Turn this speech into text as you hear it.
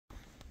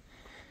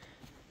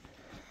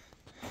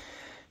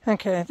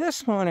Okay,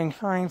 this morning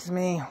finds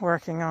me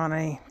working on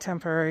a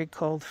temporary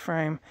cold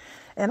frame,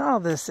 and all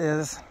this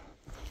is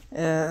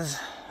I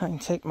can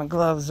take my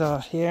gloves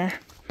off here.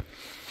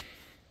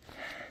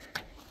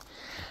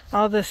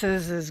 All this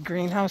is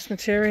greenhouse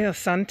material,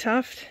 sun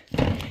tuft,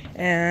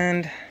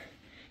 and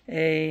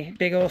a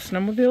big old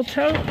snowmobile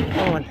tote.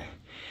 Oh,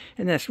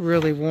 and that's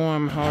really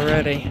warm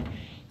already,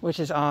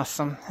 which is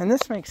awesome. And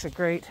this makes a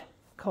great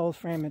cold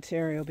frame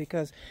material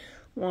because,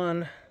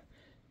 one,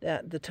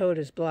 that the tote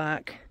is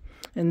black,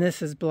 and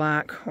this is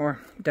black or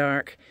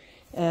dark.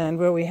 And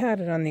where we had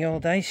it on the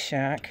old ice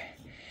shack,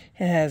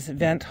 it has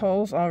vent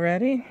holes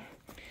already.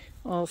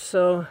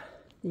 Also,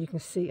 you can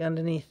see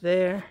underneath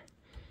there,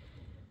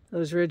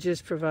 those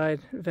ridges provide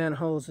vent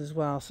holes as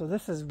well. So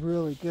this is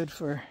really good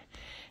for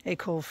a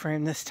cold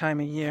frame this time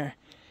of year.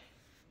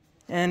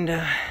 And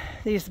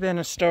these have been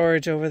in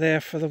storage over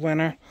there for the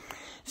winter.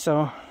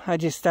 So I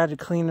just started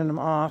cleaning them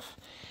off.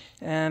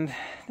 And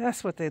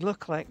that's what they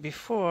look like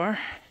before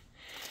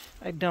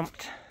I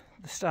dumped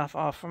the stuff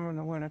off them in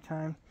the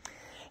wintertime.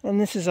 And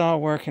this is all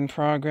work in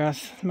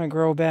progress. My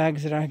grow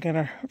bags that I'm going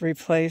to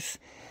replace,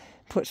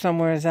 put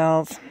somewhere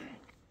else.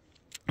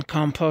 A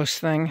compost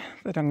thing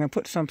that I'm going to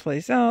put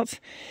someplace else.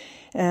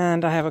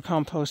 And I have a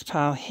compost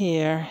pile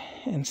here,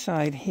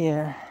 inside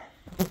here,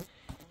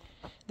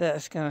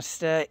 that's going to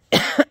stay.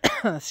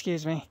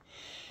 Excuse me.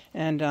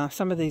 And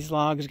some of these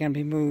logs are going to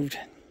be moved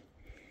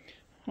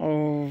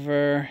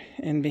over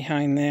and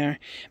behind there.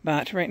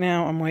 But right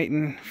now I'm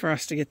waiting for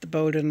us to get the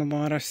boat in the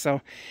water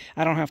so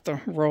I don't have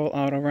to roll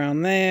out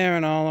around there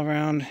and all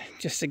around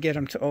just to get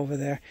them to over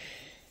there.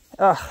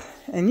 Oh,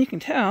 and you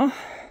can tell,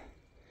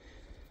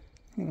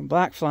 a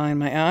black fly in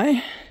my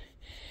eye.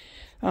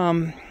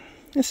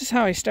 This is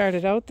how I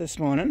started out this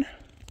morning.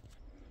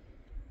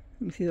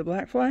 You see the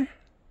black fly?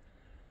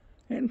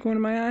 Right in the corner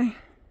of my eye?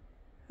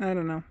 I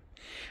don't know.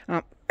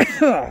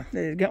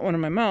 They got one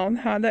in my mouth.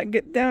 How'd that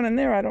get down in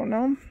there? I don't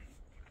know.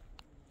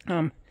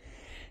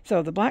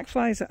 So the black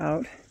flies are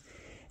out,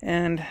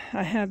 and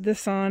I had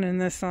this on and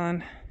this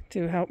on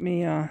to help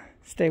me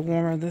stay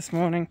warmer this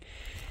morning.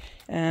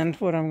 And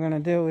what I'm going to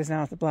do is,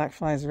 now that the black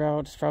flies are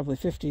out, it's probably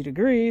 50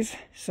 degrees.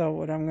 So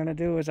what I'm going to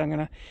do is I'm going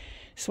to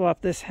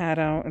swap this hat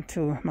out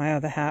into my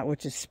other hat,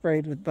 which is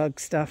sprayed with bug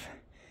stuff,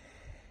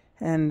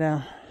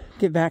 and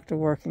get back to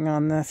working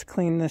on this,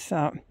 clean this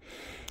up.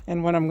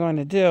 And what I'm going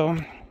to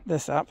do,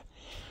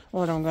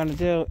 what I'm going to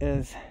do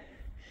is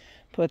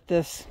put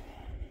these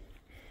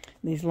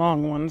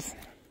long ones,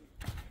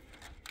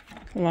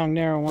 long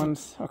narrow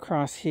ones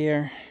across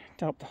here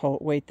to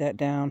help weight that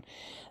down.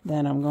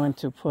 Then I'm going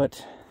to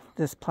put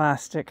this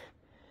plastic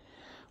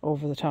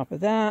over the top of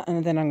that,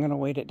 and then I'm going to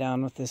weight it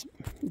down with this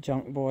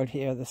junk board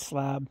here, the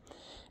slab.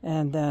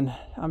 And then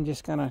I'm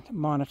just going to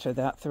monitor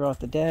that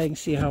throughout the day and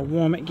see how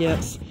warm it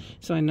gets,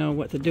 so I know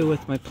what to do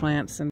with my plants and